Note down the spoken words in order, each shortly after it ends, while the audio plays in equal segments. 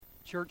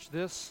Church,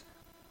 this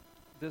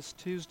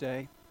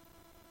Tuesday,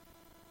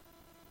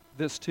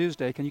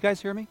 can you guys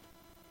hear me?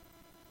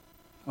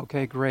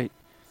 Okay, great.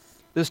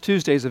 This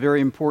Tuesday is a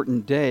very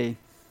important day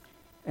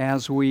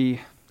as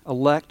we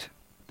elect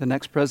the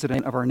next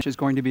president of our nation. Is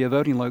going to be a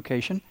voting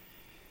location,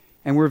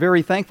 and we're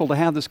very thankful to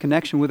have this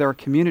connection with our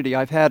community.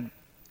 I've had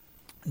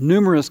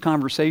numerous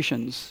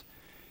conversations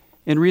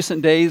in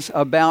recent days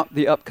about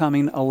the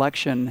upcoming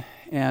election,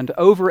 and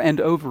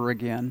over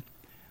again,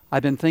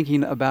 I've been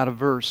thinking about a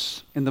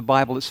verse in the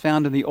Bible. It's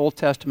found in the Old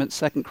Testament,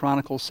 2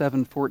 Chronicles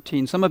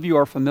 7:14. Some of you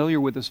are familiar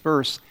with this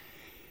verse.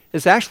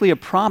 It's actually a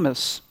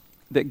promise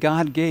that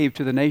God gave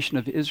to the nation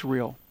of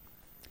Israel.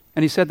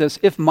 And he said this,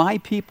 "If my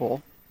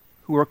people,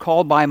 who are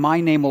called by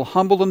my name, will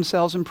humble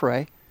themselves and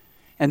pray,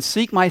 and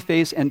seek my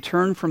face and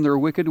turn from their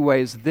wicked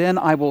ways, then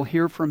I will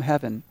hear from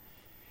heaven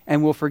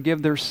and will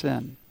forgive their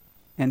sin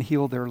and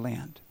heal their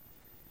land."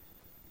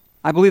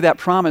 I believe that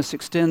promise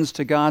extends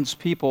to God's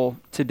people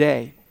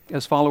today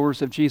as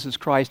followers of Jesus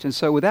Christ. And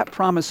so with that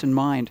promise in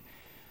mind,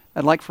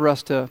 I'd like for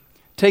us to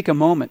take a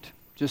moment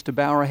just to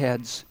bow our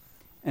heads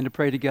and to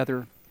pray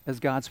together as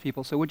God's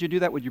people. So would you do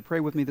that? Would you pray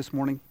with me this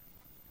morning?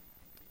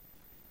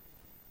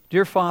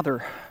 Dear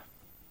Father,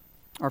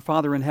 our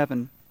Father in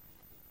heaven,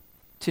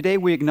 today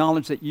we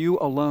acknowledge that you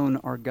alone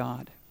are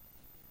God.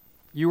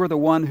 You are the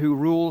one who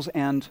rules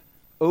and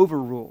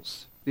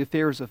overrules the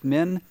affairs of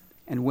men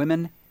and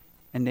women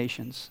and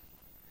nations.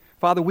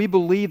 Father, we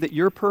believe that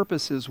your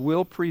purposes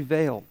will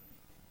prevail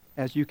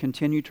as you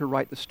continue to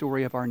write the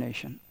story of our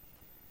nation.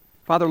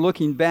 Father,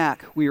 looking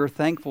back, we are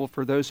thankful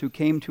for those who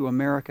came to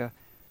America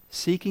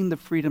seeking the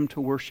freedom to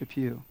worship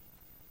you,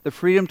 the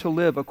freedom to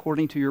live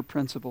according to your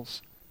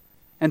principles.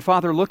 And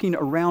Father, looking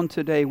around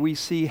today, we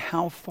see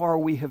how far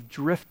we have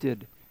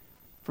drifted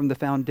from the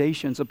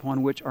foundations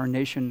upon which our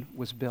nation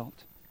was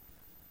built.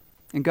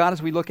 And God,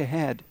 as we look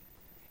ahead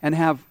and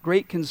have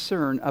great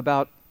concern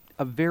about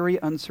a very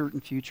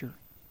uncertain future,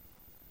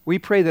 we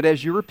pray that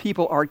as your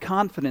people, our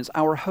confidence,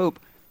 our hope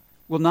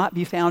will not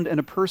be found in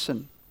a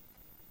person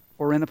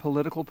or in a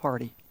political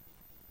party,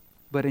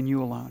 but in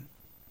you alone.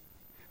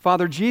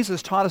 Father,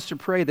 Jesus taught us to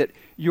pray that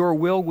your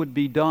will would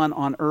be done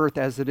on earth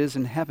as it is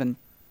in heaven.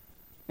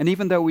 And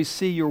even though we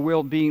see your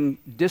will being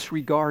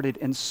disregarded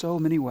in so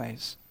many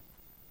ways,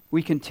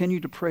 we continue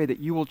to pray that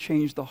you will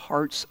change the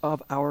hearts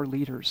of our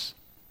leaders,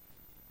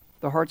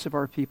 the hearts of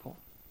our people,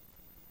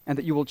 and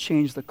that you will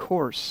change the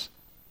course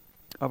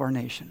of our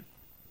nation.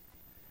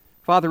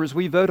 Father, as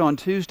we vote on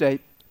Tuesday,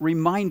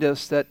 remind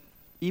us that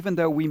even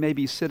though we may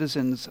be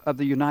citizens of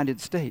the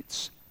United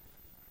States,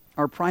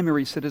 our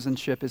primary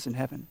citizenship is in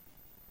heaven,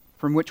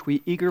 from which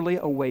we eagerly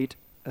await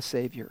a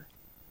Savior.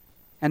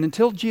 And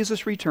until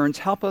Jesus returns,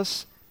 help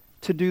us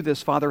to do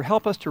this, Father.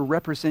 Help us to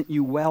represent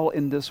you well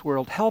in this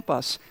world. Help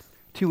us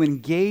to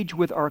engage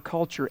with our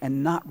culture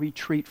and not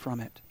retreat from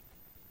it.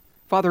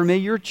 Father, may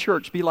your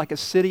church be like a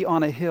city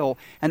on a hill,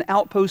 an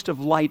outpost of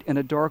light in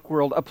a dark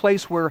world, a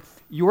place where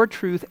your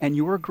truth and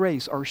your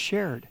grace are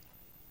shared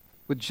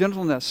with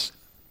gentleness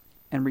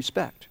and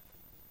respect,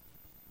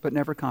 but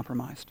never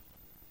compromised.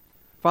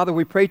 Father,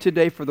 we pray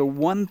today for the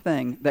one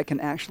thing that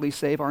can actually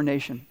save our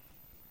nation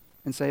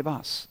and save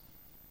us: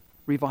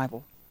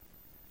 revival,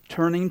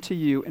 turning to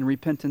you in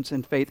repentance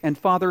and faith. And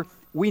Father,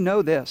 we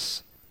know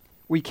this.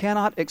 We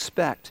cannot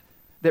expect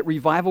that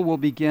revival will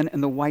begin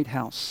in the White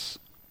House.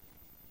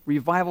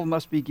 Revival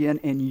must begin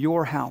in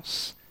your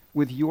house,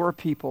 with your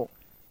people,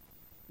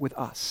 with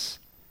us.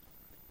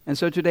 And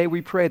so today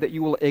we pray that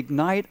you will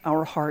ignite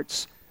our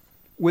hearts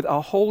with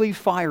a holy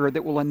fire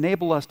that will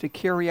enable us to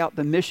carry out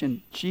the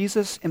mission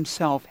Jesus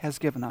himself has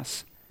given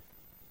us,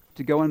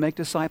 to go and make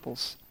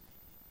disciples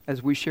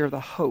as we share the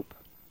hope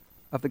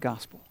of the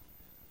gospel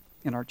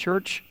in our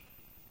church,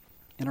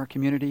 in our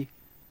community,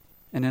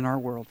 and in our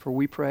world. For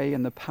we pray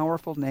in the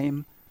powerful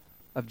name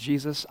of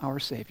Jesus, our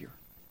Savior.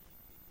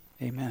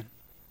 Amen.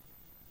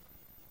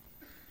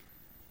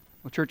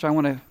 Well, church, I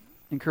want to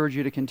encourage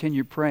you to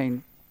continue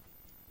praying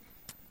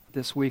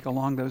this week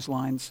along those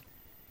lines.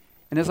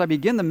 And as I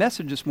begin the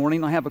message this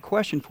morning, I have a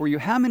question for you.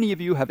 How many of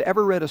you have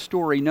ever read a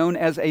story known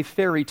as a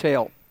fairy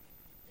tale?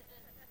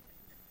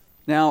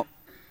 Now,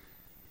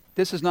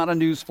 this is not a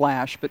news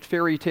flash, but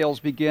fairy tales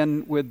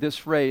begin with this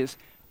phrase,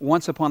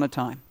 "once upon a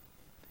time."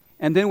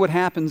 And then what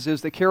happens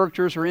is the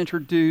characters are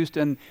introduced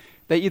and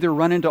they either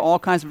run into all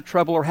kinds of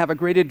trouble or have a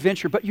great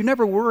adventure, but you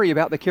never worry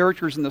about the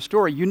characters in the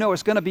story. You know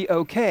it's going to be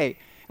okay.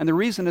 And the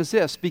reason is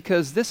this,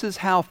 because this is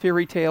how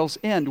fairy tales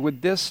end,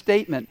 with this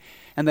statement: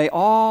 "And they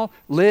all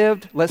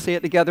lived," let's say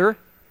it together,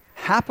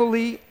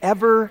 "happily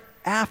ever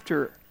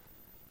after."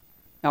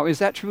 Now, is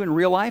that true in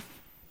real life?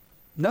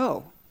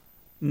 No,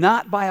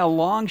 not by a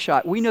long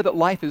shot. We know that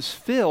life is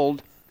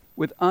filled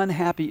with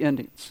unhappy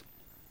endings.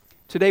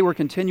 Today we're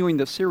continuing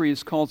the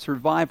series called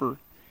Survivor,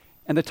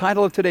 and the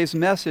title of today's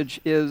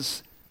message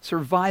is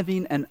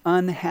Surviving an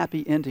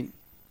Unhappy Ending.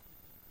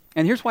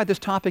 And here's why this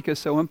topic is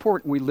so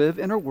important. We live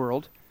in a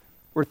world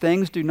where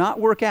things do not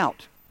work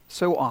out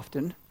so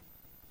often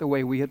the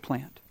way we had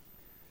planned.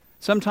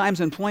 Sometimes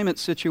employment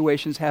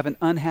situations have an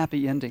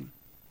unhappy ending.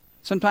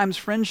 Sometimes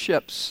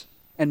friendships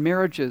and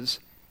marriages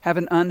have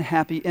an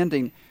unhappy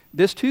ending.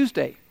 This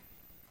Tuesday,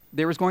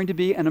 there is going to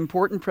be an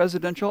important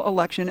presidential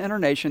election in our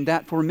nation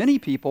that for many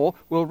people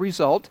will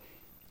result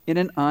in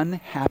an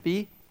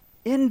unhappy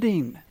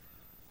ending.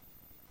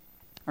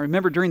 I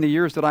remember during the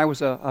years that I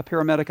was a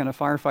paramedic and a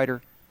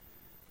firefighter,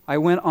 I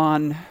went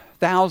on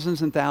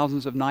thousands and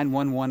thousands of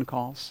 911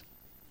 calls.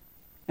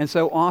 And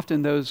so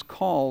often those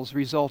calls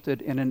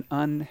resulted in an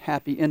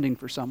unhappy ending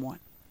for someone.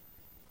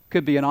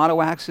 Could be an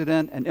auto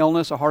accident, an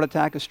illness, a heart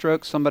attack, a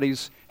stroke,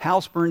 somebody's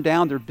house burned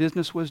down, their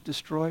business was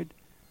destroyed.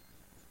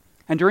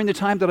 And during the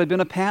time that I've been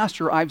a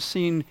pastor, I've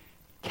seen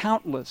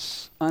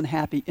countless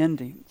unhappy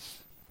endings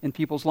in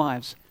people's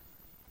lives,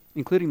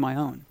 including my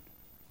own.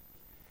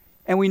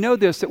 And we know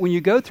this, that when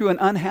you go through an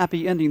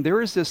unhappy ending,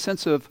 there is this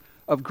sense of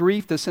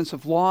grief, this sense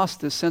of loss,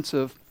 this sense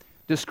of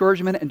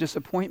discouragement and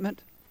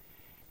disappointment.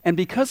 And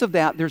because of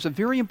that, there's a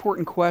very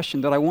important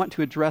question that I want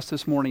to address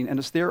this morning, and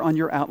it's there on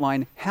your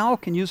outline. How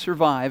can you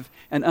survive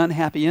an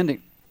unhappy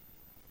ending?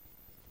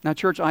 Now,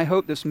 church, I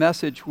hope this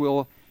message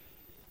will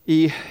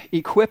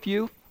equip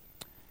you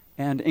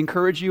and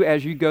encourage you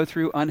as you go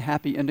through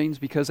unhappy endings,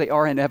 because they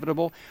are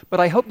inevitable. But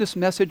I hope this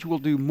message will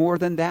do more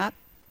than that.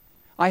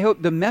 I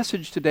hope the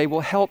message today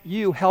will help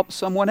you help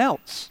someone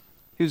else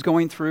who's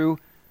going through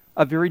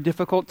a very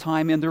difficult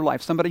time in their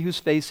life, somebody who's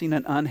facing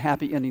an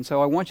unhappy ending.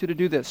 So I want you to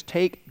do this.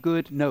 Take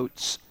good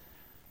notes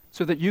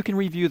so that you can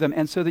review them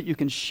and so that you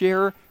can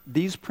share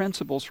these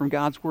principles from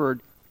God's Word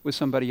with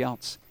somebody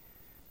else.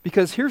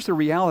 Because here's the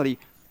reality.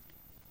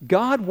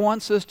 God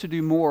wants us to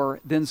do more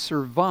than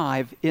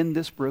survive in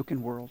this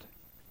broken world.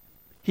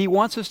 He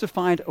wants us to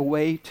find a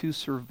way to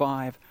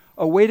survive,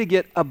 a way to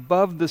get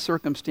above the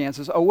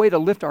circumstances, a way to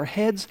lift our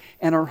heads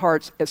and our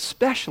hearts,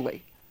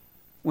 especially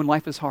when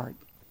life is hard.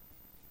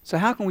 So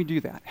how can we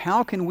do that?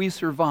 How can we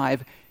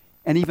survive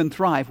and even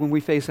thrive when we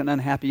face an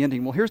unhappy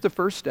ending? Well, here's the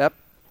first step,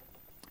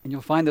 and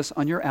you'll find this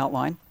on your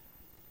outline.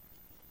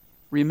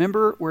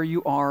 Remember where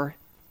you are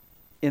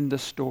in the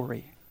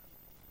story.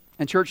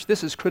 And church,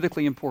 this is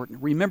critically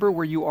important. Remember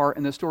where you are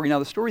in the story. Now,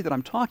 the story that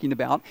I'm talking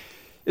about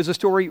is a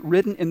story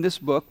written in this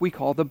book we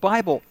call the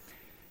Bible,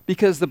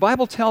 because the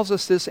Bible tells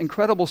us this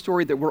incredible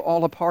story that we're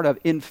all a part of.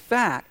 In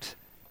fact,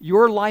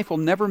 your life will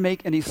never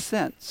make any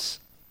sense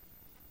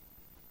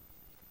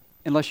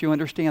unless you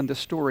understand the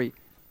story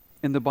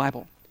in the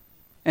Bible.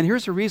 And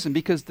here's the reason,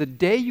 because the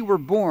day you were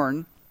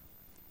born,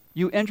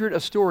 you entered a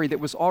story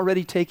that was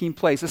already taking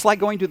place. It's like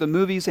going to the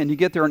movies and you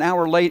get there an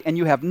hour late and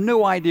you have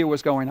no idea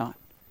what's going on.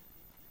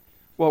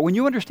 Well, when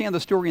you understand the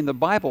story in the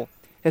Bible,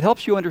 it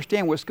helps you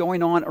understand what's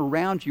going on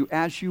around you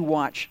as you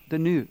watch the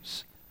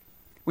news.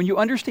 When you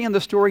understand the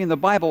story in the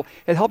Bible,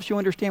 it helps you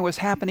understand what's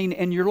happening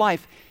in your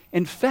life.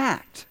 In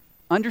fact,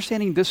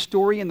 understanding this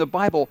story in the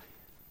Bible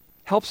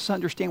helps us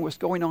understand what's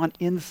going on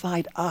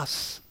inside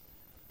us.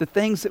 The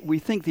things that we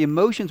think, the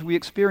emotions we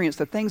experience,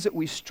 the things that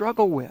we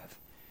struggle with.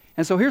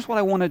 And so here's what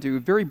I want to do.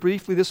 Very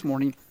briefly this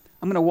morning,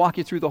 I'm going to walk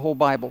you through the whole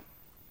Bible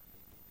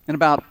in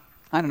about,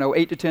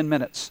 8 to 10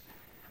 minutes.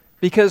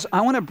 Because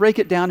I want to break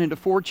it down into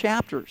 4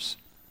 chapters.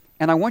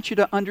 And I want you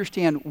to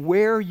understand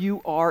where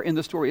you are in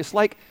the story. It's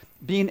like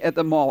being at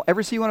the mall.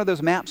 Ever see one of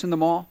those maps in the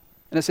mall?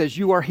 And it says,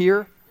 you are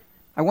here?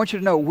 I want you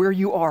to know where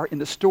you are in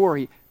the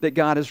story that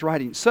God is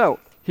writing. So,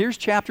 here's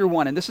chapter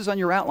 1, and this is on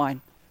your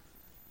outline.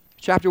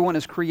 Chapter 1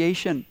 is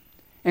creation.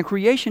 And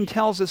creation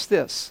tells us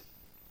this,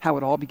 how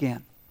it all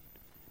began.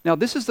 Now,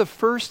 this is the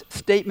first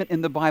statement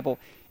in the Bible.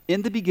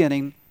 In the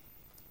beginning,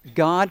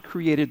 God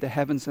created the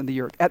heavens and the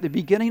earth. At the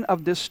beginning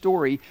of this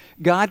story,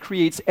 God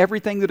creates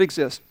everything that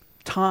exists.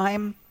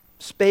 Time,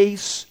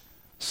 space,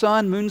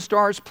 sun, moon,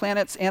 stars,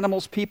 planets,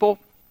 animals, people.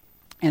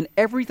 And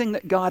everything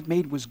that God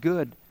made was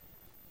good.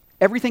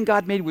 Everything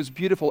God made was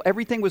beautiful.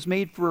 Everything was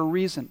made for a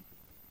reason.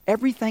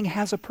 Everything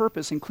has a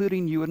purpose,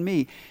 including you and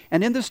me.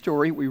 And in this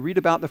story, we read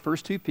about the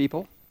first 2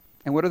 people.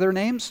 And what are their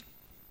names?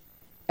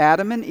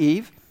 Adam and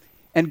Eve.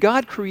 And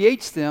God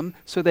creates them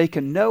so they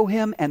can know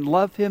Him and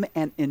love Him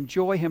and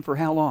enjoy Him for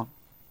how long?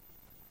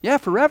 Yeah,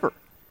 forever.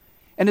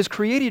 And as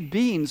created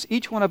beings,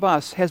 each one of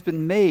us has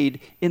been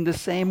made in the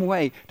same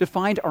way, to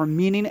find our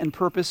meaning and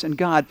purpose in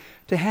God,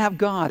 to have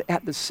God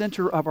at the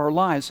center of our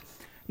lives.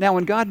 Now,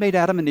 when God made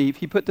Adam and Eve,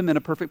 He put them in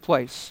a perfect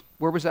place.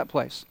 Where was that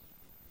place?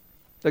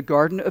 The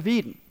Garden of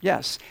Eden,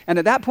 yes. And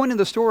at that point in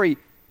the story,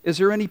 is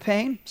there any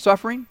pain,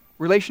 suffering,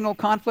 relational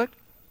conflict?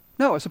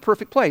 No, it's a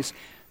perfect place.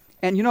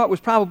 And you know, it was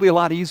probably a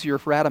lot easier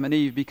for Adam and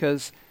Eve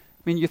because,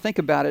 you think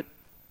about it,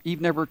 Eve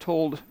never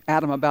told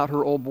Adam about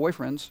her old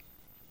boyfriends.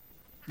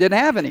 Didn't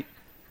have any.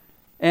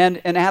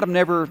 And Adam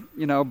never,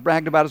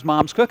 bragged about his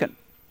mom's cooking.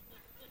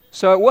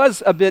 So it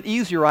was a bit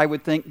easier, I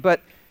would think.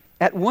 But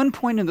at one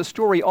point in the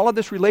story, all of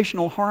this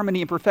relational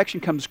harmony and perfection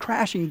comes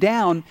crashing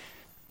down,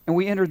 and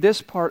we enter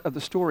this part of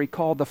the story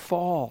called the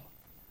fall.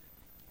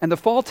 And the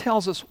fall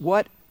tells us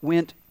what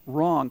went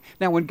wrong.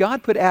 Now, when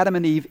God put Adam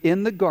and Eve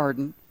in the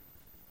garden,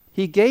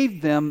 He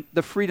gave them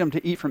the freedom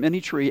to eat from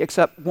any tree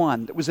except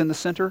one that was in the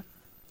center.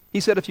 He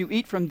said, if you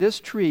eat from this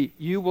tree,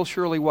 you will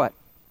surely what?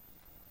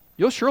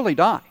 You'll surely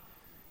die.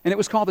 And it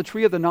was called the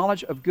tree of the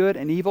knowledge of good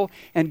and evil.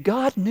 And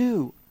God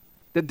knew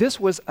that this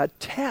was a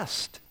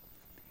test,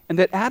 and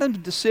that Adam's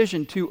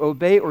decision to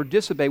obey or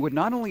disobey would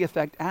not only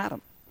affect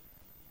Adam,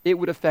 it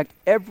would affect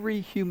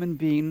every human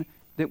being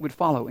that would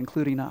follow,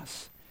 including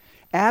us.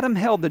 Adam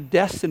held the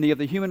destiny of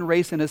the human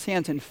race in his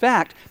hands. In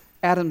fact,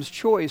 Adam's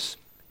choice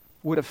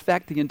would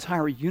affect the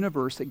entire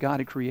universe that God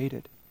had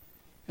created.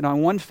 And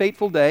on one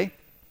fateful day,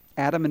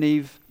 Adam and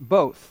Eve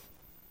both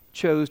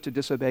chose to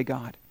disobey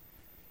God.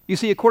 You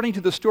see, according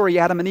to the story,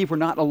 Adam and Eve were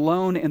not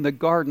alone in the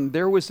garden.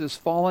 There was this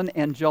fallen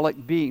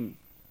angelic being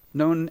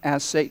known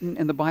as Satan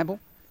in the Bible.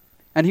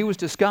 And he was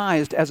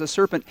disguised as a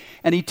serpent,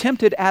 and he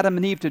tempted Adam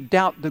and Eve to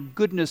doubt the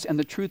goodness and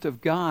the truth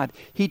of God.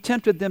 He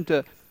tempted them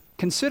to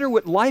consider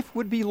what life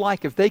would be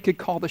like if they could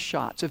call the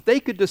shots, if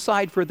they could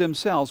decide for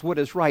themselves what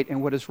is right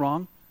and what is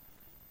wrong.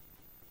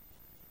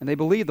 And they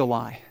believed the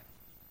lie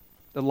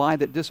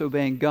that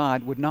disobeying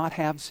God would not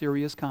have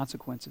serious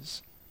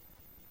consequences,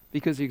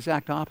 because the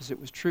exact opposite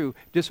was true.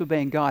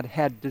 Disobeying God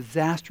had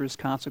disastrous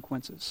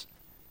consequences.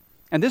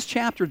 And this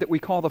chapter that we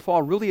call the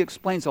fall really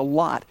explains a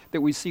lot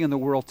that we see in the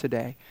world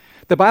today.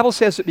 The Bible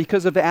says that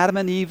because of Adam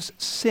and Eve's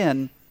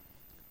sin,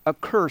 a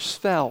curse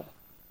fell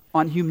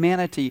on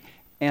humanity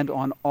and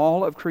on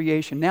all of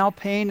creation. Now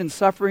pain and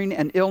suffering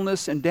and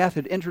illness and death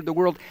had entered the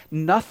world.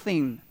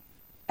 Nothing,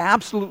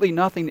 absolutely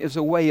nothing, is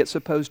the way it's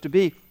supposed to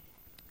be.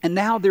 And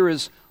now there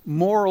is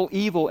moral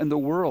evil in the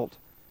world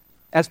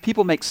as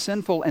people make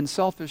sinful and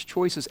selfish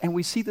choices. And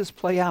we see this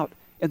play out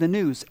in the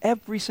news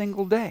every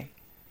single day.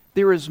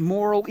 There is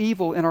moral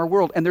evil in our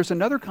world. And there's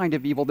another kind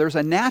of evil. There's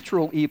a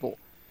natural evil,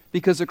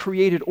 because the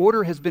created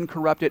order has been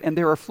corrupted, and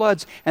there are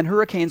floods and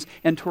hurricanes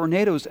and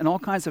tornadoes and all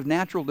kinds of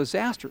natural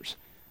disasters.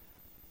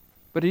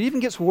 But it even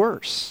gets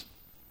worse.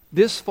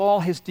 This fall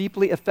has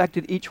deeply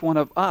affected each one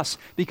of us,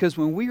 because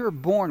when we are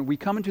born, we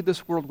come into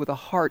this world with a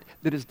heart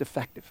that is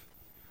defective,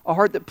 a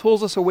heart that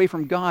pulls us away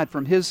from God,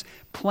 from His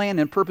plan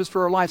and purpose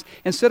for our lives.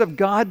 Instead of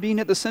God being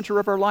at the center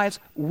of our lives,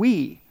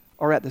 we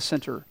are at the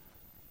center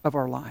of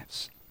our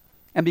lives.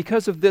 And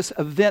because of this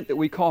event that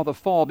we call the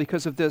fall,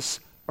 because of this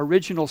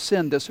original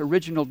sin, this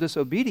original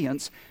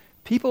disobedience,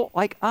 people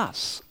like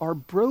us are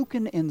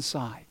broken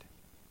inside.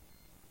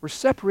 We're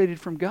separated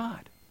from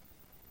God.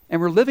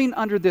 And we're living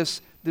under this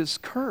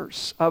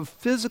curse of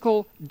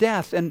physical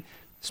death and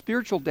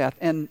spiritual death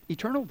and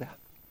eternal death.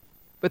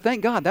 But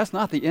thank God that's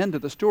not the end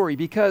of the story,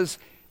 because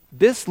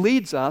this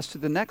leads us to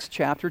the next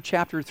chapter,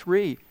 chapter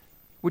 3,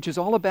 which is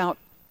all about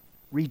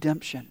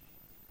redemption.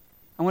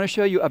 I want to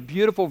show you a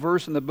beautiful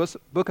verse in the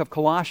book of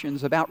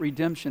Colossians about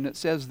redemption. It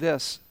says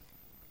this: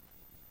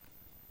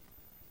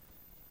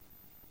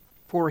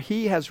 "For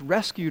He has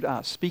rescued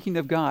us," speaking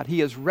of God, He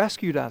has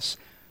rescued us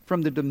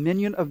from the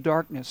dominion of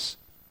darkness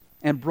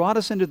and brought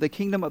us into the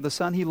kingdom of the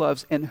Son He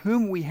loves, in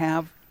whom we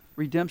have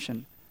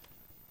redemption,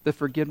 the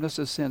forgiveness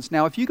of sins.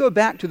 Now, if you go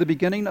back to the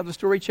beginning of the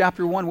story,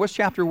 chapter 1, what's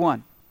chapter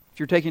 1? If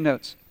you're taking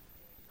notes.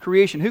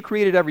 Creation. Who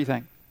created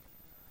everything?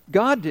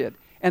 God did.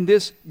 And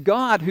this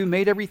God who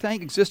made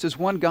everything exists as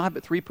one God,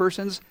 but three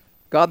persons: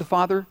 God the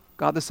Father,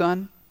 God the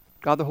Son,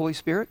 God the Holy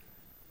Spirit.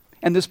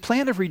 And this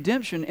plan of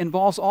redemption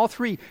involves all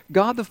three.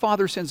 God the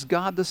Father sends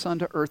God the Son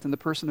to earth in the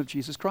person of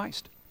Jesus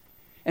Christ.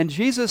 And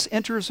Jesus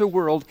enters the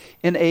world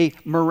in a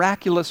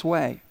miraculous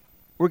way.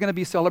 We're going to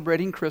be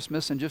celebrating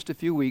Christmas in just a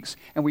few weeks,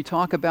 and we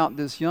talk about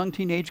this young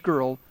teenage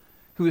girl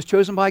who is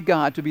chosen by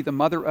God to be the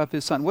mother of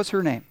His Son. What's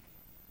her name?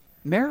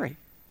 Mary.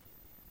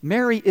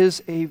 Mary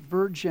is a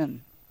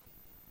virgin.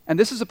 And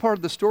this is a part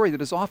of the story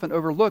that is often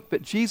overlooked,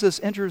 but Jesus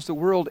enters the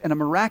world in a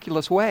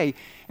miraculous way,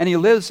 and He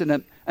lives in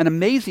an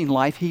amazing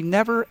life. He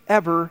never,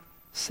 ever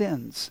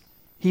sins.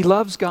 He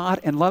loves God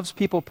and loves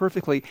people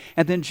perfectly.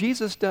 And then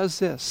Jesus does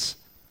this.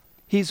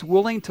 He's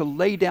willing to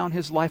lay down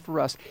His life for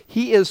us.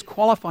 He is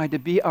qualified to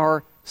be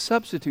our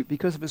substitute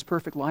because of His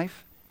perfect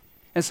life.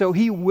 And so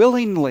He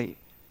willingly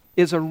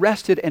is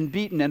arrested and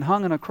beaten and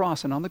hung on a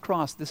cross. And on the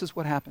cross, this is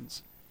what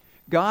happens.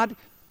 God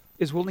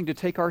is willing to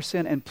take our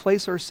sin and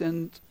place our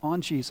sin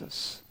on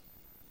Jesus.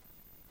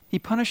 He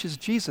punishes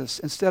Jesus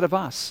instead of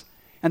us.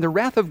 And the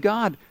wrath of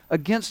God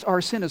against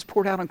our sin is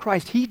poured out on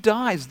Christ. He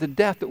dies the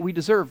death that we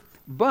deserve.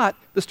 But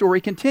the story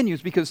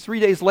continues, because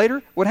 3 days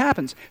later, what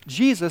happens?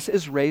 Jesus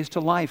is raised to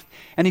life.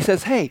 And He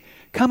says, "Hey,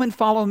 come and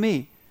follow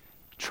me.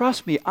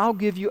 Trust me, I'll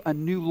give you a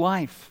new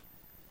life."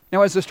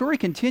 Now, as the story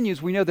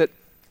continues, we know that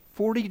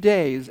 40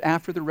 days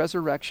after the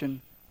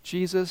resurrection,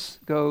 Jesus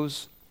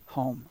goes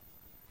home.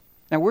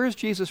 Now, where is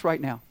Jesus right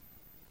now?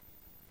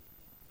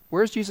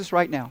 Where is Jesus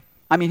right now?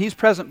 I mean, He's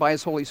present by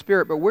His Holy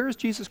Spirit, but where is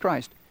Jesus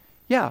Christ?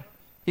 Yeah,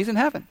 He's in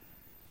heaven.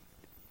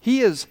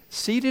 He is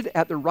seated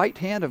at the right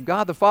hand of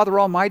God the Father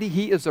Almighty.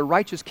 He is the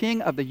righteous King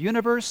of the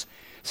universe.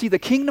 See, the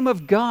kingdom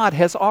of God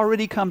has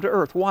already come to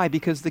earth. Why?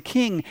 Because the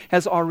King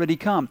has already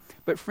come.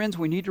 But friends,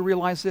 we need to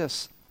realize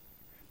this.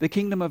 The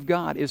kingdom of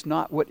God is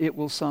not what it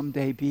will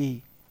someday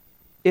be.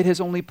 It has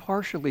only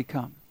partially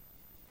come,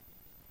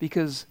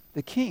 because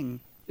the King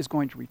is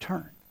going to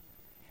return.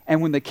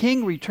 And when the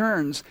King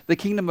returns, the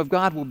kingdom of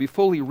God will be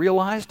fully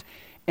realized,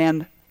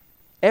 and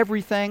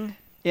everything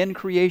in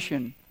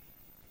creation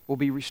will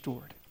be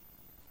restored.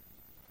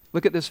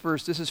 Look at this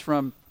verse. This is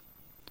from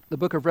the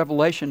book of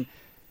Revelation,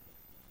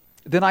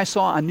 then I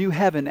saw a new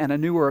heaven and a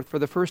new earth, for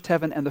the first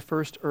heaven and the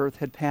first earth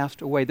had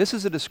passed away. This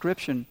is a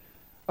description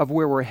of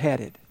where we're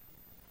headed.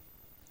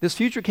 This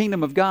future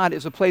kingdom of God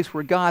is a place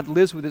where God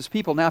lives with his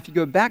people. Now, if you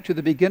go back to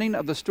the beginning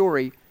of the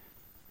story,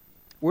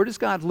 where does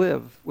God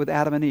live with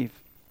Adam and Eve?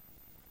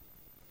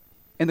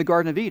 In the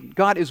Garden of Eden.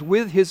 God is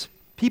with his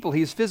people.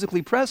 He is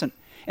physically present.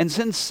 And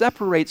sin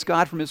separates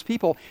God from his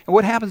people. And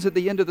what happens at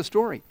the end of the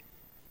story?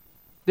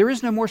 There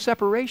is no more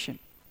separation.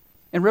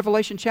 In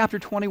Revelation chapter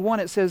 21,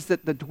 it says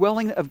that the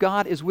dwelling of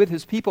God is with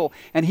his people,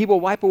 and he will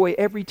wipe away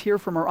every tear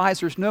from our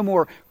eyes. There's no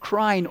more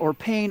crying or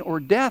pain or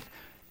death.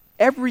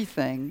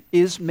 Everything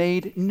is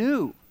made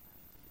new.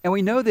 And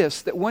we know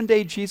this, that one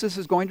day Jesus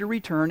is going to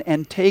return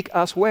and take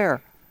us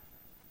where?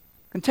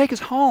 And take us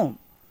home.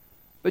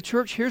 But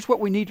church, here's what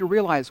we need to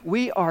realize.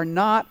 We are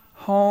not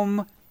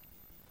home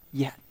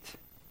yet.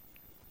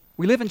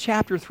 We live in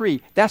chapter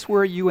 3. That's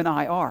where you and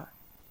I are.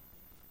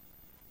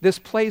 This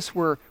place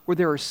where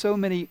there are so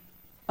many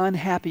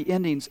unhappy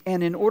endings.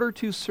 And in order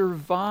to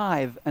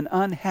survive an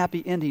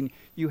unhappy ending,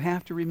 you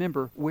have to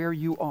remember where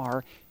you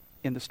are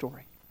in the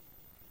story.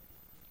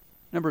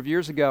 A number of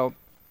years ago,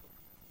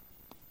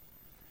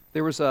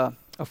 there was a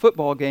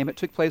football game. It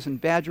took place in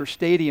Badger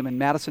Stadium in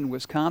Madison,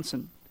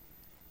 Wisconsin.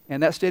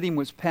 And that stadium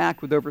was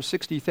packed with over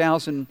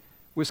 60,000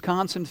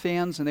 Wisconsin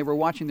fans, and they were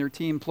watching their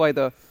team play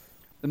the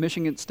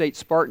Michigan State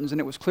Spartans, and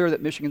it was clear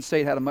that Michigan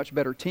State had a much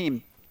better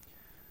team.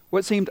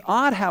 What seemed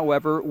odd,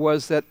 however,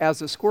 was that as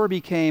the score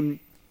became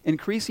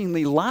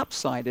increasingly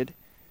lopsided,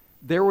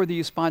 there were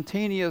these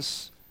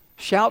spontaneous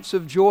shouts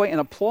of joy and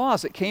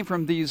applause that came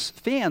from these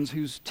fans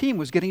whose team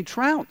was getting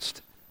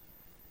trounced.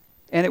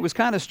 And it was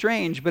kind of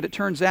strange, but it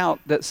turns out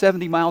that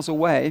 70 miles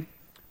away,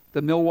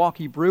 the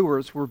Milwaukee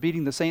Brewers were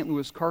beating the St.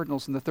 Louis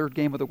Cardinals in the third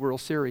game of the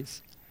World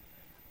Series.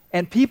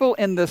 And people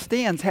in the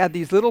stands had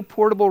these little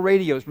portable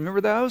radios.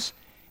 Remember those?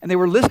 And they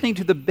were listening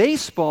to the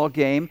baseball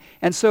game.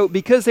 And so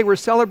because they were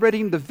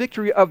celebrating the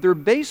victory of their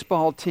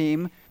baseball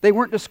team, they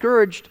weren't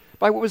discouraged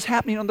by what was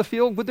happening on the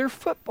field with their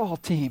football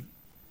team.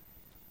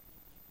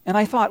 And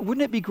I thought,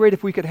 wouldn't it be great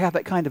if we could have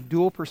that kind of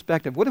dual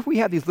perspective? What if we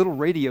had these little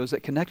radios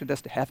that connected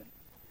us to heaven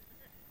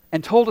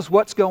and told us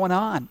what's going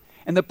on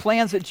and the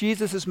plans that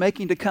Jesus is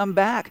making to come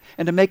back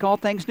and to make all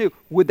things new?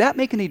 Would that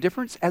make any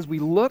difference as we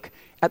look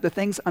at the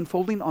things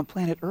unfolding on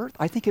planet Earth?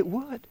 I think it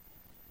would.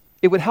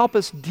 It would help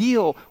us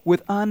deal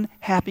with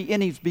unhappy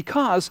endings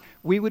because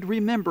we would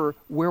remember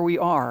where we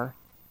are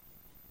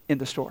in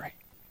the story.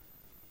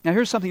 Now,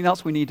 here's something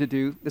else we need to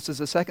do. This is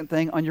the second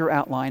thing on your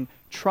outline.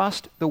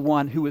 Trust the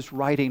one who is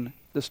writing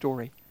the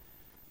story.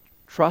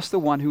 Trust the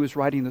one who is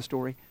writing the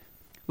story.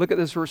 Look at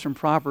this verse from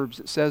Proverbs.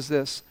 It says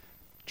this,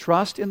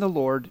 "Trust in the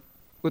Lord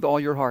with all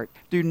your heart.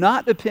 Do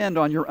not depend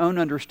on your own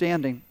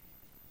understanding.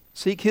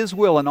 Seek his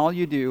will in all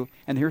you do,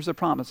 and here's the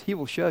promise. He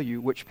will show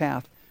you which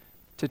path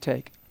to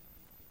take."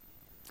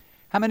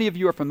 How many of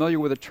you are familiar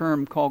with a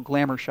term called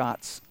glamour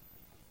shots?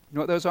 You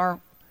know what those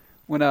are?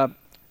 When a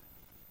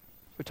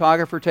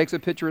photographer takes a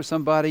picture of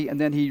somebody and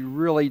then he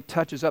really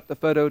touches up the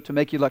photo to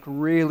make you look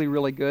really,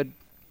 really good.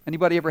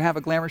 Anybody ever have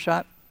a glamour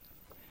shot?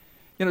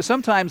 You know,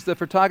 sometimes the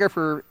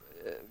photographer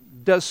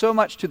does so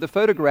much to the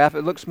photograph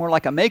it looks more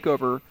like a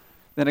makeover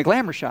than a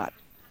glamour shot.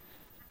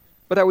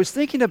 But I was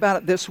thinking about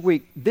it this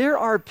week. There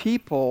are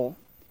people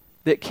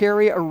that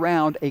carry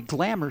around a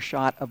glamour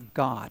shot of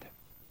God.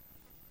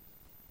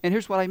 And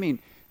here's what I mean.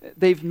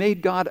 They've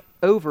made God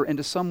over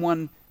into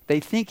someone they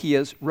think he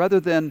is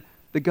rather than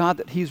the God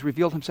that he's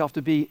revealed himself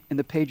to be in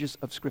the pages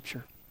of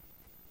Scripture.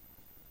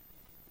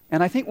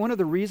 And I think one of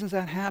the reasons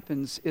that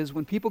happens is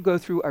when people go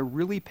through a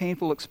really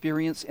painful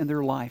experience in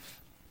their life,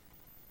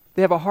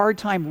 they have a hard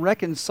time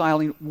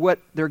reconciling what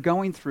they're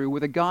going through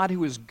with a God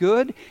who is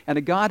good and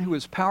a God who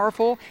is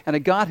powerful and a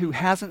God who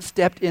hasn't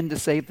stepped in to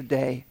save the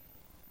day.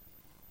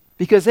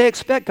 Because they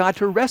expect God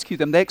to rescue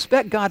them. They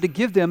expect God to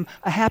give them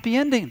a happy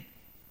ending.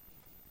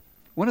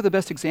 One of the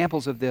best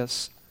examples of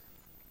this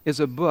is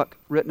a book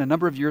written a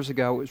number of years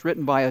ago. It was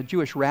written by a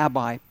Jewish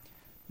rabbi.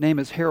 Name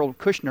is Harold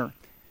Kushner.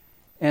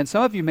 And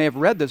some of you may have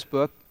read this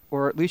book,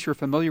 or at least you're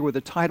familiar with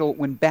the title,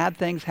 When Bad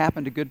Things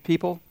Happen to Good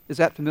People. Is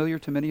that familiar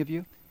to many of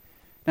you?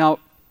 Now,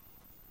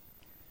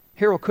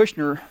 Harold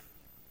Kushner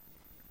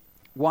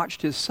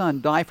watched his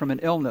son die from an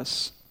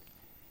illness,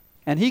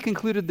 and he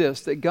concluded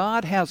this, that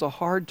God has a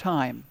hard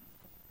time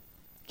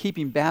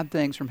keeping bad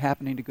things from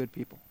happening to good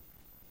people.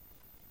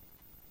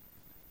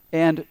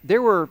 And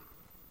there were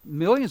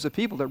millions of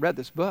people that read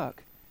this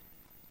book,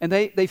 and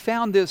they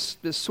found this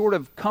sort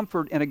of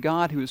comfort in a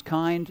God who is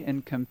kind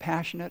and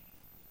compassionate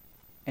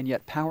and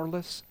yet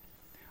powerless.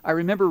 I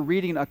remember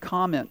reading a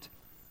comment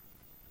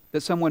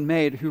that someone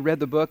made who read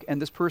the book,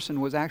 and this person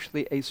was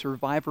actually a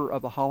survivor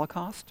of the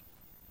Holocaust.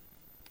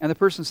 And the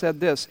person said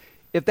this,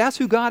 if that's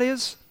who God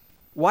is,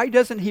 why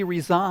doesn't he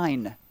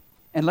resign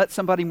and let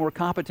somebody more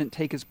competent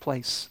take his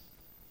place?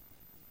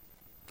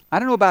 I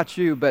don't know about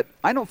you, but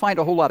I don't find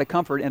a whole lot of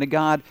comfort in a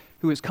God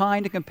who is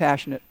kind and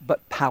compassionate,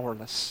 but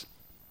powerless.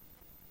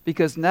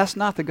 Because that's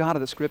not the God of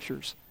the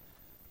Scriptures.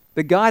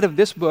 The God of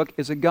this book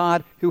is a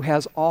God who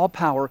has all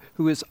power,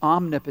 who is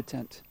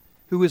omnipotent,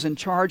 who is in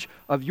charge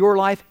of your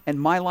life and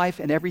my life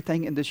and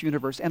everything in this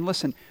universe. And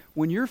listen,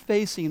 when you're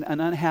facing an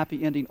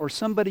unhappy ending or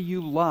somebody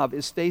you love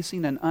is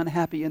facing an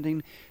unhappy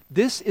ending,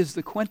 this is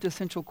the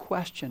quintessential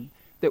question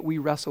that we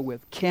wrestle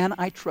with. Can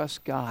I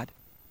trust God?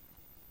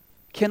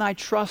 Can I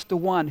trust the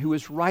one who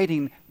is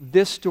writing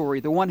this story,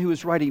 the one who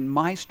is writing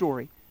my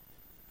story?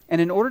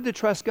 And in order to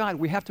trust God,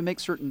 we have to make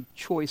certain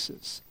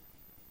choices.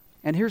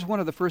 And here's one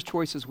of the first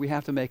choices we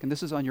have to make, and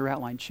this is on your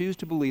outline. Choose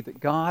to believe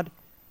that God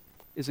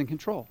is in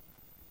control.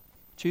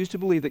 Choose to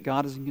believe that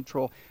God is in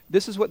control.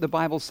 This is what the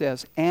Bible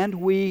says,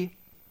 and we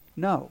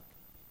know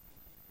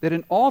that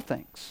in all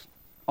things,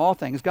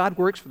 God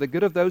works for the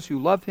good of those who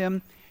love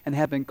him and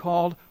have been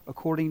called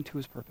according to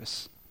his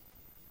purpose.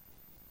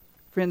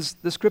 Friends,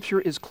 the scripture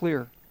is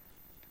clear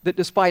that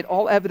despite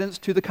all evidence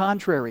to the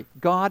contrary,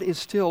 God is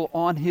still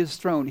on his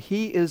throne.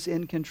 He is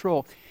in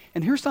control.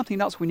 And here's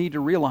something else we need to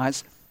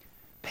realize.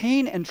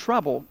 Pain and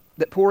trouble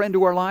that pour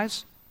into our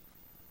lives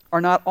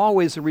are not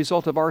always a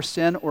result of our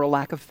sin or a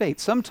lack of faith.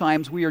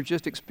 Sometimes we are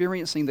just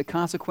experiencing the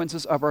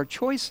consequences of our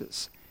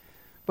choices.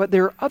 But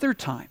there are other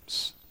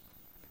times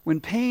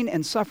when pain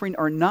and suffering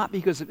are not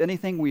because of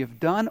anything we have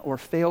done or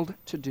failed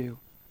to do.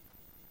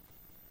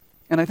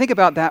 And I think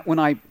about that when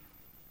I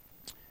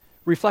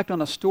reflect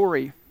on a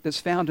story that's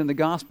found in the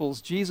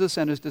Gospels. Jesus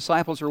and his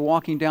disciples are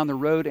walking down the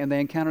road and they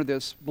encounter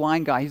this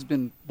blind guy. He's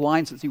been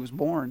blind since he was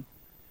born.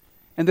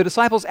 And the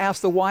disciples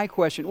ask the why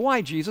question.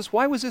 Why, Jesus?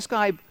 Why was this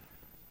guy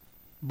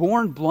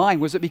born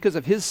blind? Was it because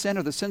of his sin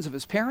or the sins of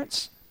his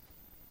parents?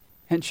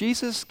 And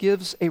Jesus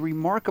gives a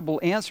remarkable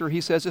answer.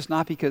 He says it's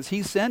not because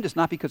he sinned, it's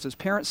not because his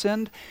parents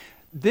sinned.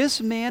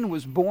 This man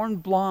was born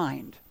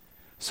blind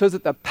so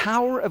that the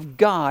power of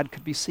God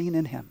could be seen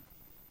in him.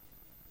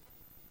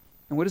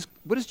 And what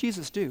does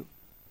Jesus do?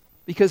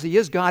 Because he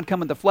is God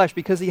come in the flesh,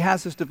 because he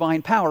has this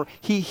divine power,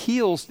 he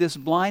heals this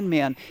blind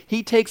man.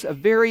 He takes a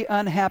very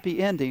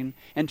unhappy ending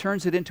and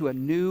turns it into a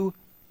new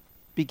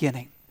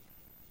beginning.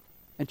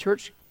 And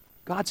church,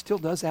 God still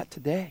does that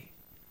today.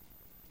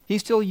 He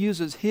still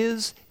uses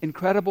his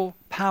incredible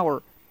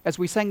power. As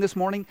we sang this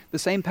morning, the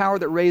same power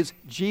that raised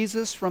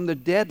Jesus from the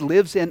dead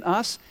lives in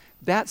us.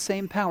 That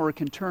same power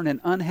can turn an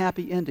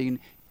unhappy ending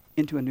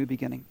into a new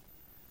beginning.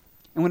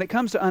 And when it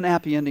comes to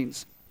unhappy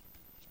endings,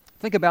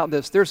 think about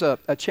this. There's a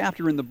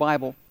chapter in the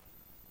Bible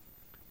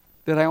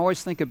that I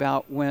always think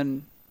about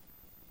when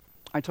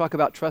I talk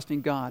about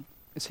trusting God.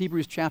 It's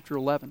Hebrews chapter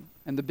 11,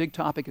 and the big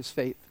topic is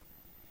faith.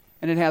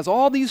 And it has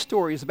all these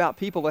stories about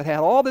people that had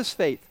all this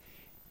faith.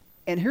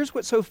 And here's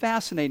what's so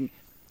fascinating.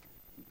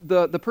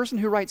 The person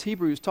who writes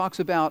Hebrews talks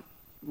about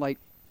like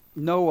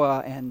Noah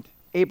and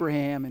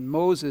Abraham and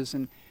Moses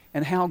and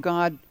how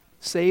God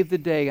saved the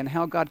day and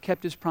how God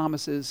kept his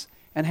promises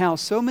and how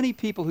so many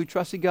people who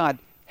trusted God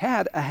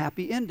had a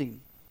happy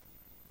ending.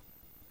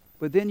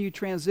 But then you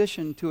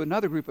transition to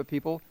another group of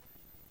people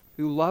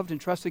who loved and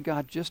trusted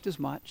God just as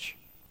much,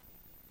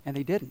 and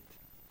they didn't.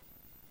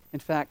 In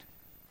fact,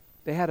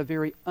 they had a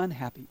very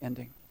unhappy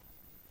ending.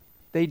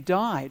 They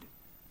died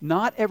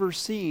not ever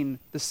seeing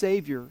the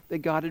Savior that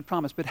God had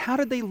promised. But how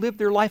did they live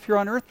their life here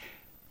on earth?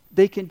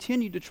 They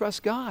continued to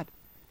trust God.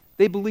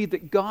 They believed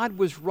that God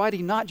was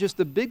writing not just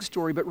the big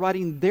story, but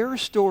writing their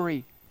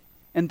story.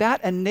 And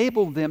that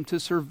enabled them to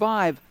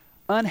survive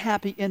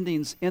unhappy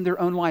endings in their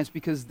own lives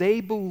because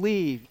they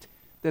believed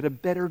that a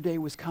better day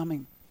was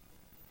coming.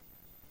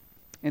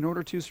 In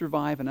order to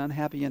survive an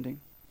unhappy ending,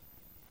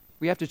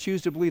 we have to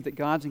choose to believe that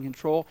God's in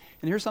control.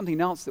 And here's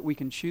something else that we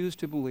can choose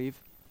to believe,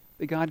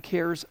 that God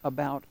cares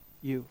about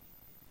you.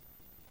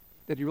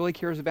 That he really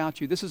cares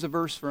about you. This is a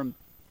verse from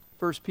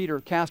 1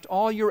 Peter. Cast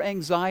all your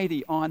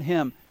anxiety on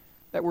him.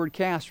 That word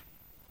cast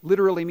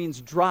literally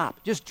means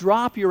drop. Just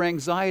drop your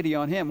anxiety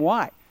on him.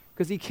 Why?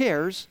 Because he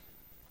cares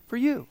for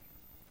you.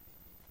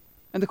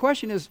 And the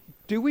question is,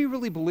 do we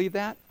really believe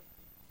that?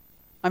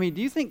 I mean,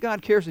 do you think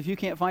God cares if you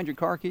can't find your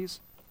car keys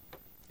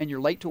and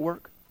you're late to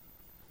work?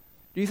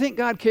 Do you think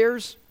God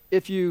cares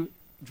if you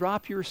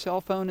drop your cell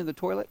phone in the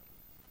toilet?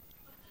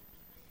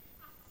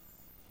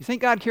 You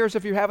think God cares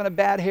if you're having a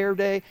bad hair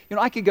day? You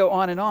know, I could go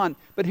on,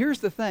 but here's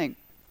the thing.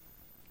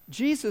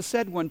 Jesus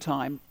said one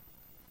time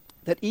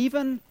that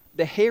even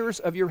the hairs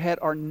of your head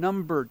are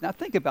numbered. Now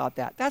think about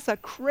that. That's a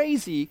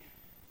crazy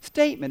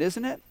statement,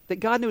 isn't it? That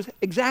God knows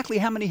exactly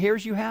how many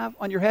hairs you have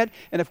on your head,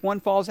 and if one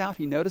falls out,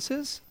 he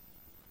notices.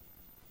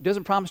 He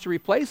doesn't promise to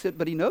replace it,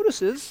 but he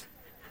notices.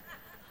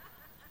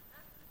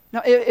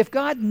 Now, if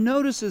God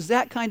notices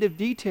that kind of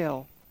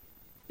detail,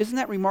 isn't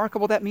that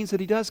remarkable? That means that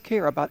he does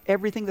care about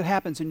everything that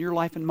happens in your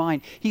life and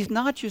mine. He's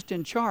not just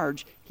in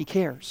charge, he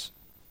cares.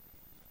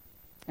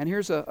 And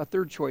here's a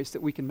third choice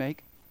that we can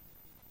make.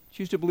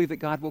 Choose to believe that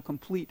God will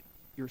complete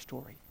your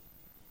story.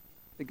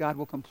 That God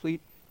will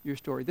complete your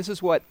story. This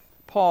is what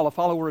Paul, a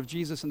follower of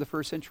Jesus in the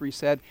first century,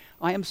 said.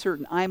 I am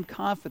certain, I am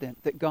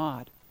confident that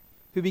God,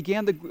 who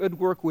began the good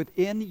work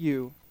within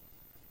you,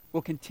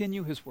 will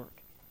continue his work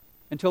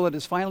until it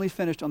is finally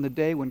finished on the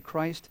day when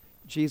Christ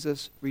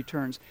Jesus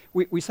returns.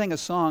 We sang a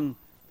song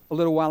a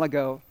little while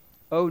ago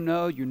Oh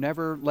no, you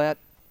never let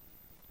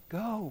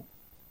go.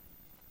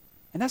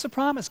 And that's a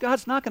promise.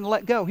 God's not going to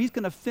let go. He's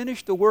going to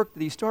finish the work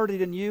that he started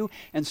in you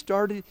and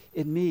started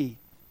in me.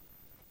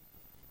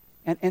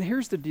 And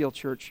here's the deal,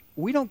 church.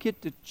 We don't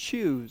get to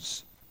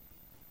choose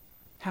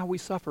how we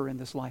suffer in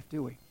this life,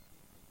 do we?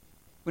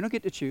 We don't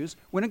get to choose.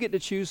 We don't get to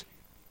choose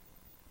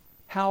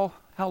how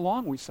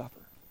long we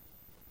suffer.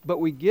 But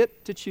we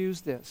get to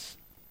choose this,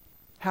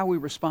 how we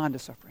respond to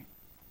suffering.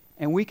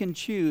 And we can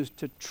choose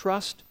to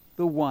trust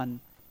the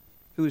one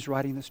who is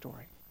writing the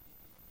story.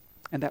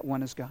 And that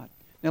one is God.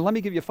 Now let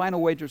me give you a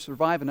final way to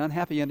survive an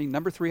unhappy ending.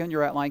 Number 3 on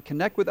your outline,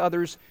 connect with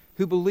others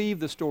who believe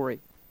the story.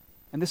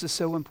 And this is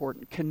so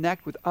important.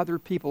 Connect with other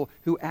people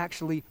who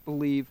actually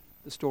believe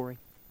the story.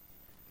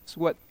 It's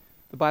what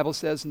the Bible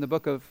says in the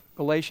book of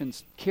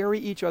Galatians. Carry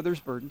each other's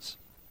burdens.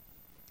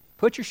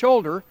 Put your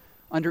shoulder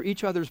under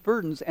each other's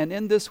burdens, and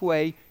in this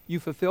way you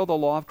fulfill the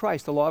law of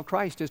Christ. The law of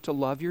Christ is to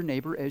love your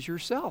neighbor as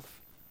yourself.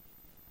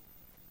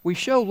 We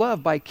show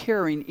love by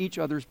carrying each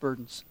other's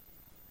burdens.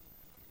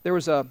 There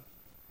was a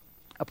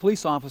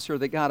police officer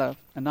that got a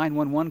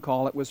 911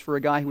 call. It was for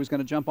a guy who was going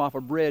to jump off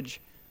a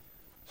bridge.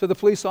 So the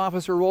police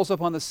officer rolls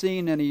up on the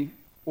scene and he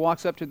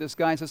walks up to this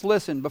guy and says,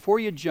 listen, before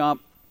you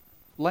jump,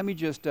 let me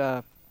just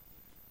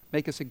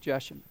make a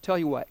suggestion. Tell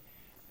you what,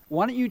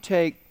 why don't you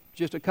take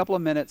just a couple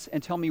of minutes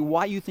and tell me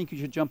why you think you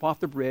should jump off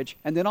the bridge,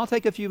 and then I'll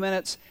take a few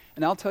minutes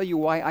and I'll tell you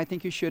why I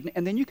think you shouldn't,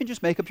 and then you can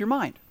just make up your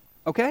mind,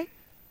 okay?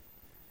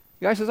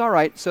 The guy says, all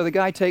right. So the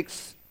guy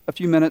takes a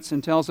few minutes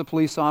and tells the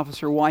police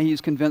officer why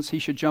he's convinced he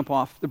should jump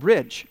off the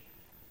bridge.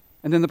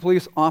 And then the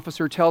police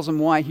officer tells him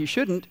why he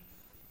shouldn't,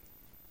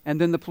 and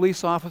then the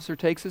police officer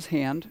takes his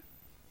hand,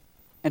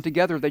 and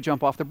together they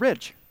jump off the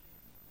bridge.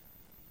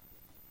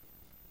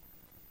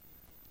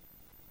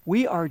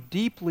 We are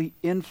deeply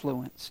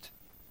influenced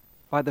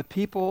by the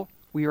people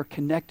we are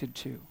connected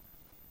to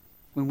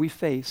when we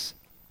face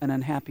an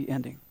unhappy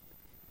ending.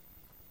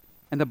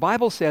 And the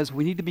Bible says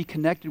we need to be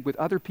connected with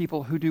other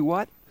people who do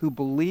what? Who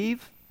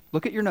believe,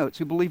 look at your notes,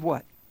 who believe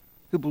what?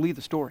 Who believe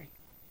the story.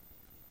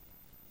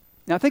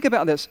 Now think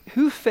about this.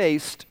 Who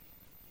faced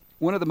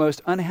one of the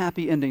most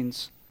unhappy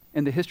endings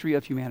in the history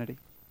of humanity?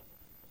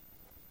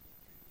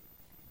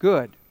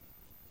 Good.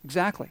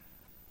 Exactly.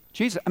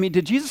 Jesus. I mean,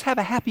 did Jesus have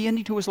a happy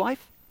ending to his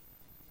life?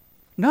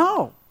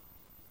 No.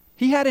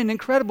 He had an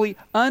incredibly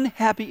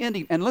unhappy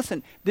ending. And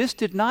listen, this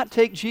did not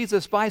take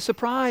Jesus by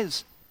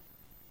surprise.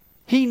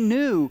 He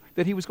knew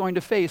that he was going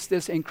to face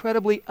this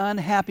incredibly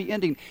unhappy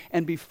ending.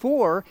 And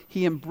before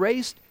he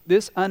embraced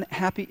this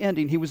unhappy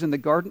ending, he was in the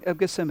Garden of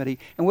Gethsemane.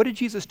 And what did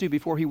Jesus do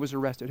before he was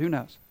arrested? Who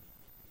knows?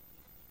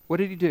 What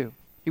did he do?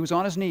 He was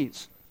on his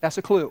knees. That's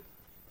a clue.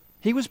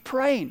 He was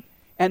praying.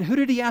 And who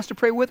did he ask to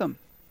pray with him?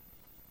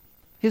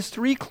 His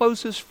 3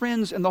 closest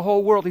friends in the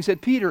whole world. He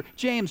said, Peter,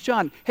 James,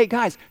 John, hey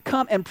guys,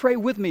 come and pray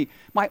with me.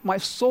 My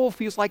soul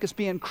feels like it's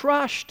being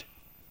crushed.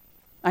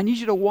 I need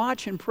you to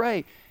watch and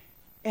pray.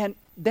 And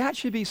that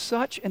should be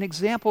such an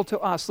example to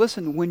us.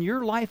 Listen, when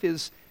your life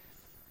is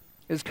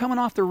coming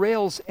off the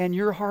rails and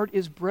your heart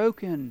is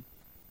broken,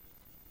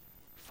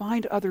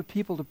 find other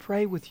people to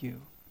pray with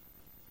you.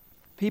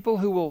 People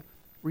who will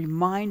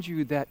remind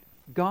you that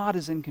God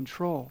is in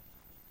control,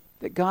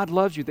 that God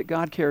loves you, that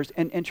God cares.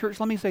 And church,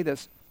 let me say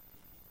this.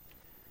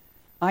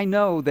 I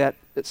know that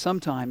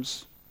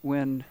sometimes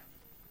when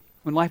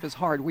life is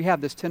hard, we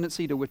have this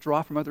tendency to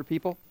withdraw from other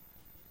people,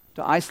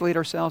 to isolate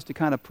ourselves, to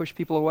kind of push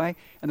people away.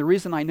 And the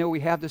reason I know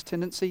we have this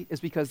tendency is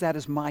because that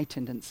is my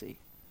tendency.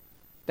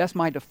 That's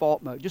my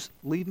default mode. Just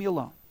leave me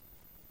alone.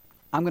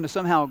 I'm going to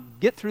somehow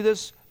get through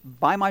this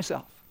by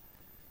myself.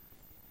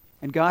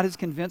 And God has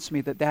convinced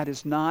me that that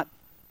is not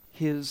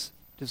his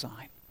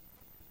design.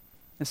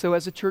 And so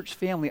as a church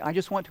family, I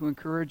just want to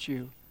encourage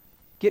you,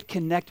 get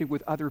connected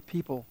with other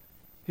people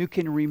who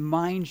can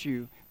remind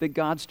you that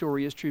God's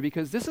story is true.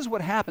 Because this is what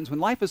happens when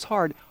life is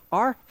hard.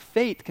 Our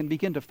faith can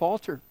begin to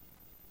falter.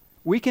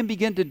 We can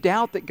begin to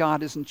doubt that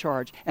God is in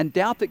charge and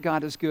doubt that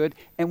God is good.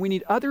 And we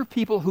need other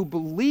people who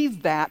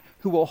believe that,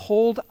 who will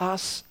hold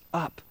us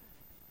up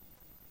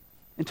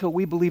until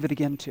we believe it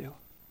again too.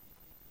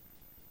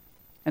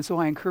 And so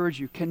I encourage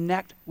you,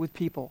 connect with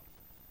people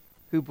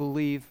who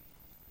believe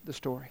the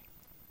story.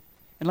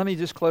 And let me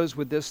just close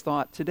with this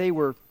thought. Today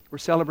we're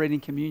celebrating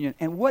communion,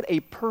 and what a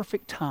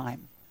perfect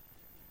time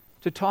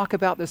to talk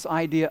about this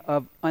idea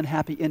of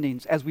unhappy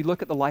endings as we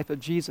look at the life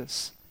of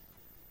Jesus.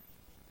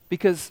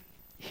 Because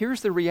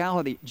here's the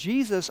reality.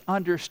 Jesus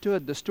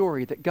understood the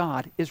story that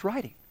God is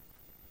writing.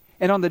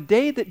 And on the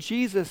day that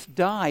Jesus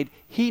died,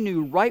 he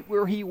knew right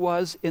where he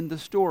was in the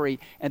story,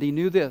 and he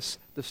knew this: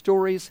 the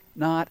story's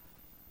not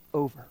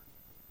over.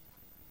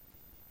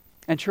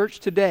 And church,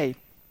 today,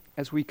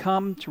 as we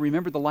come to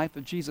remember the life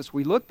of Jesus,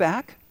 we look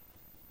back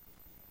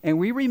and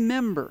we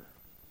remember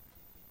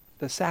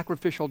the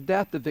sacrificial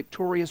death, the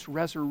victorious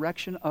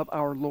resurrection of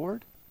our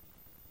Lord.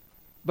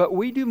 But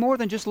we do more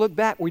than just look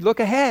back. We look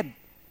ahead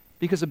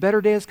because a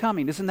better day is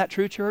coming. Isn't that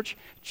true, church?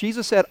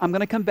 Jesus said, I'm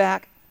going to come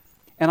back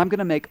and I'm going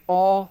to make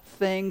all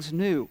things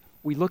new.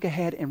 We look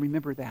ahead and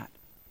remember that.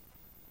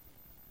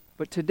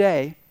 But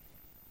today,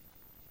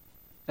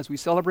 as we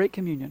celebrate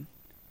communion,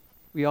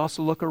 we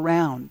also look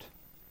around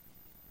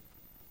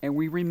and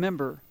we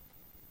remember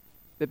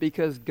that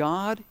because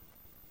God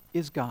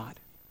is God,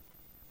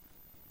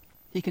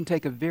 he can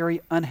take a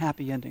very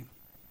unhappy ending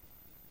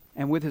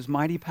and with his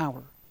mighty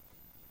power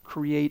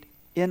create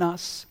in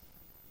us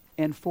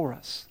and for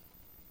us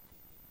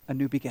a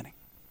new beginning.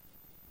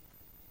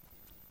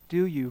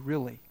 Do you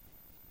really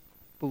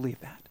believe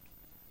that?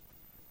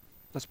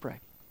 Let's pray.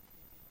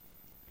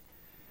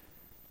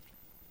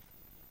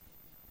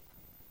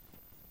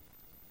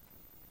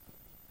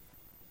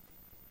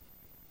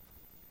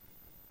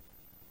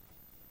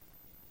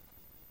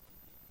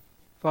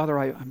 Father,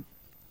 I'm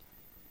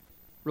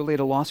really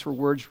at a loss for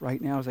words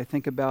right now as I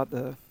think about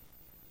the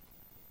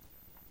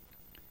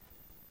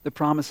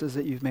promises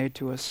that you've made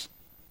to us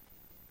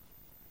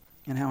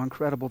and how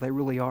incredible they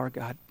really are,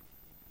 God.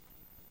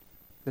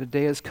 That a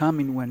day is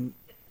coming when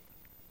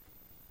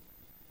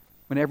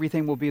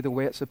everything will be the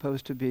way it's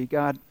supposed to be.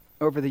 God,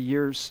 over the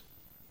years,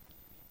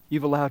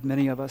 you've allowed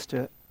many of us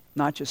to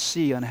not just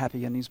see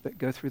unhappy endings, but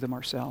go through them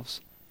ourselves.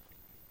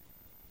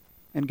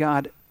 And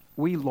God,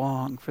 we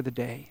long for the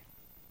day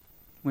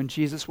when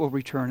Jesus will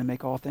return and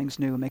make all things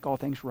new and make all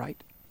things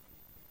right.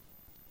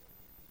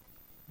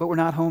 But we're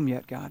not home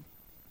yet, God.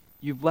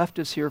 You've left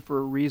us here for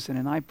a reason,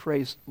 and I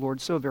praise, Lord,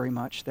 so very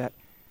much that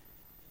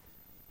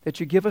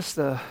you give us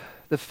the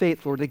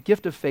faith, Lord, the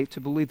gift of faith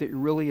to believe that you're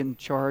really in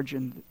charge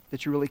and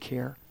that you really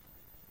care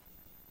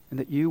and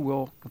that you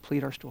will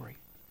complete our story.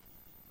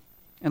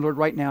 And Lord,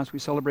 right now as we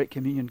celebrate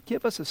communion,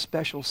 give us a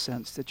special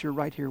sense that you're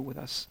right here with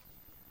us.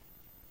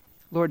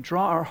 Lord,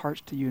 draw our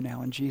hearts to you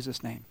now in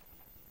Jesus' name.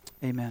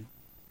 Amen.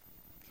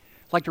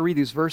 I'd like to read these verses.